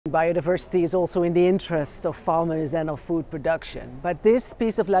Biodiversity is also in the interest of farmers and of food production, but this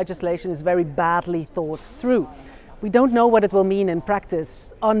piece of legislation is very badly thought through. We don't know what it will mean in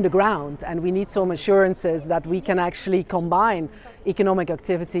practice on the ground, and we need some assurances that we can actually combine economic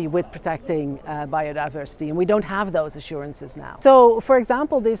activity with protecting biodiversity, and we don't have those assurances now. So, for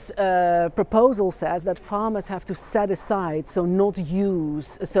example, this proposal says that farmers have to set aside, so not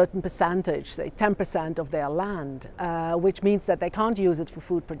use a certain percentage, say 10% of their land, which means that they can't use it for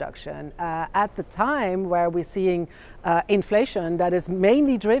food production at the time where we're seeing inflation that is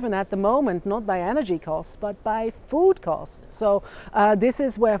mainly driven at the moment not by energy costs but by food costs. So this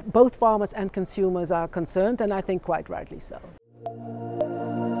is where both farmers and consumers are concerned, and I think quite rightly so.